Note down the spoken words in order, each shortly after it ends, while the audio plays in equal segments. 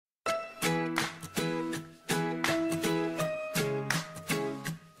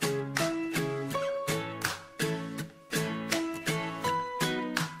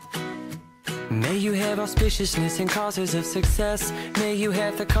May you have auspiciousness and causes of success. May you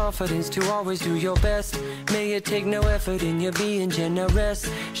have the confidence to always do your best. May it take no effort in your being generous,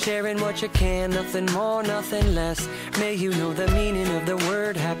 sharing what you can, nothing more, nothing less. May you know the meaning of the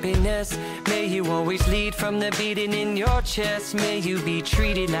word happiness. May you always lead from the beating in your chest. May you be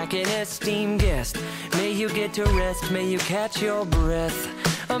treated like an esteemed guest. May you get to rest, may you catch your breath.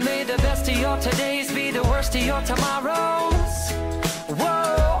 May the best of your todays be the worst of your tomorrows. Whoa.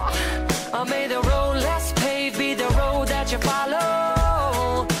 May the road less paved be the road that you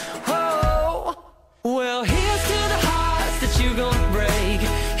follow. Whoa. Well, here's to the hearts that you're gonna break.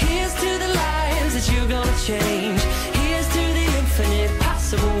 Here's to the lives that you're gonna change. Here's to the infinite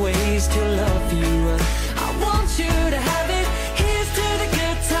possible ways to love you. I want you to have it. Here's to the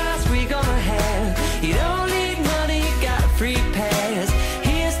good times we're gonna have. You don't need money, you got a free pass.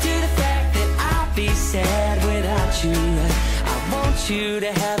 Here's to the fact that I'd be sad without you. I want you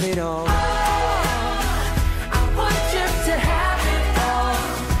to have it all.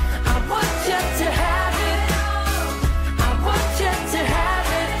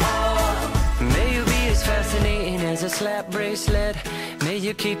 As a slap bracelet, may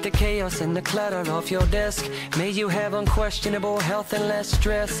you keep the chaos and the clutter off your desk. May you have unquestionable health and less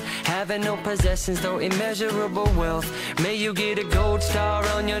stress, having no possessions though immeasurable wealth. May you get a gold star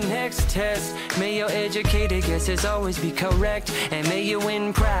on your next test. May your educated guesses always be correct, and may you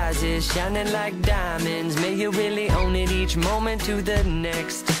win prizes shining like diamonds. May you really own it each moment to the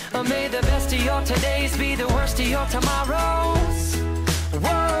next. May the best of your todays be the worst of your tomorrows.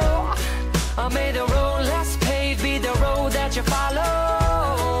 Whoa. May the road less paved be the road that you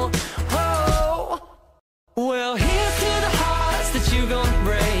follow. Whoa. Well, here's to the hearts that you're gonna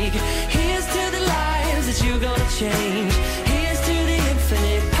break. Here's to the lives that you're gonna change. Here's to the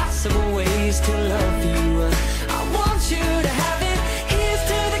infinite possible ways to love you. I want you to have it. Here's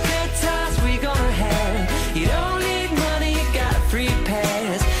to the good times we're gonna have. You don't need money, you got a free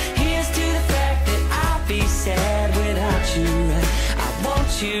pass. Here's to the fact that I'd be sad without you. I want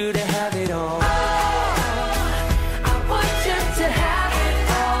you to have it all.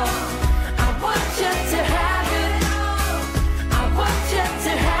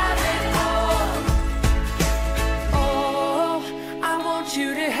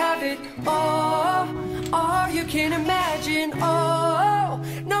 Can imagine, oh,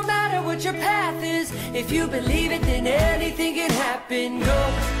 no matter what your path is, if you believe it, then anything can happen.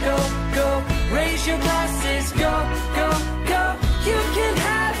 Go, go, go, raise your glasses. Go, go, go, you can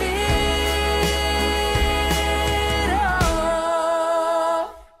have it.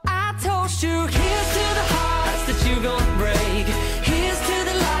 Oh, I toast you. Here's to the hearts that you're gonna break. Here's to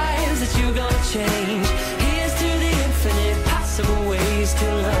the lives that you're gonna change. Here's to the infinite possible ways to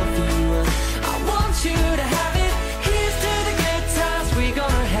love you. I want you to have it.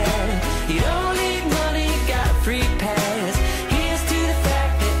 You don't need money, you got a free pass. Here's to the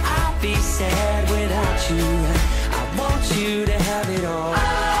fact that I'll be sad without you. I want you to have it all. I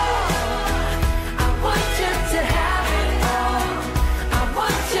want you to have it all. I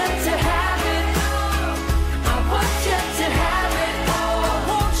want you to have it. I want you to have it all. I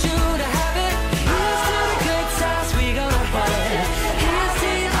want you to have it. Here's to the good times we're gonna have. Here's to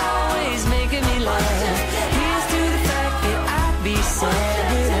you always making me laugh. Here's to the fact that I'd be sad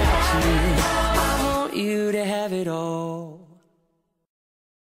without you. I want you to have it all.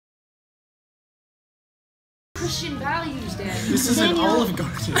 Christian values, Dad. This is an Olive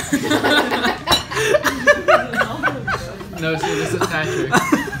Garden. No, see, this is Patrick.